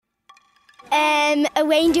A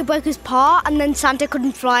reindeer broke his paw and then Santa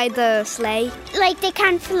couldn't fly the sleigh. Like they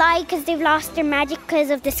can't fly because they've lost their magic because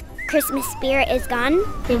of this Christmas spirit is gone.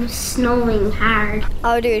 It was snowing hard.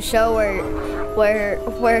 I'll do a show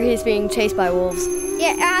where he's being chased by wolves.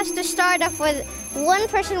 Yeah, it has to start off with one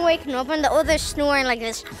person waking up and the other snoring like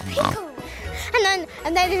this. Pickle! And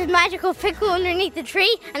then there's a magical pickle underneath the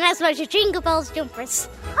tree, and that's like the Jingle Bells jumpers.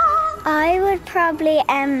 I would probably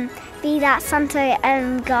be that Santa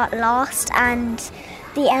got lost and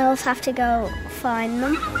the elves have to go find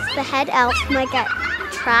them. The head elf might get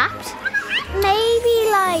trapped. Maybe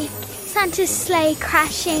like Santa's sleigh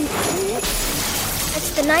crashing.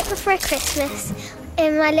 It's the night before Christmas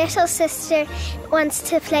and my little sister wants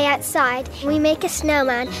to play outside. We make a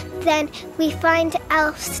snowman, then we find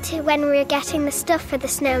elves when we're getting the stuff for the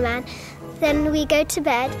snowman. Then we go to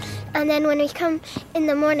bed, and then when we come in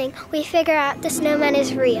the morning, we figure out the snowman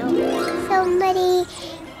is real. Somebody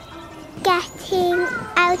getting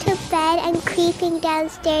out of bed and creeping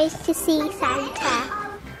downstairs to see Santa.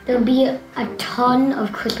 There'll be a ton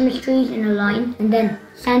of Christmas trees in a line, and then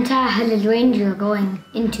Santa has his reindeer going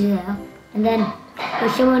into there, and then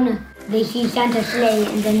they see Santa's sleigh,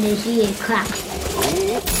 and then they see it crack.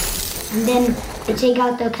 And then they take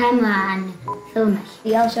out their camera and film it.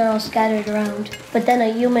 The elves are all scattered around, but then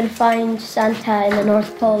a human finds Santa in the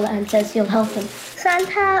North Pole and says he'll help him.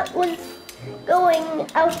 Santa was going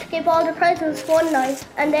out to give all the presents one night,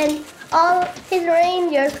 and then all his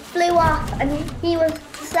reindeers flew off, and he was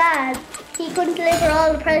sad. He couldn't deliver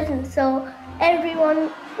all the presents, so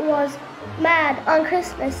everyone was mad on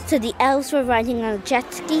Christmas. So the elves were riding on a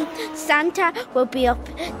jet ski. Santa will be up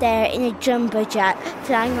there in a jumbo jet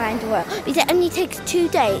flying around the world. It only takes 2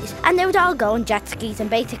 days, and they would all go on jet skis, and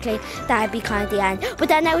basically that would be kind of the end. But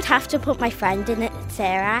then I would have to put my friend in it,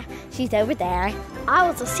 Sarah. She's over there. I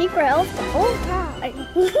was a secret elf the whole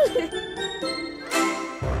time.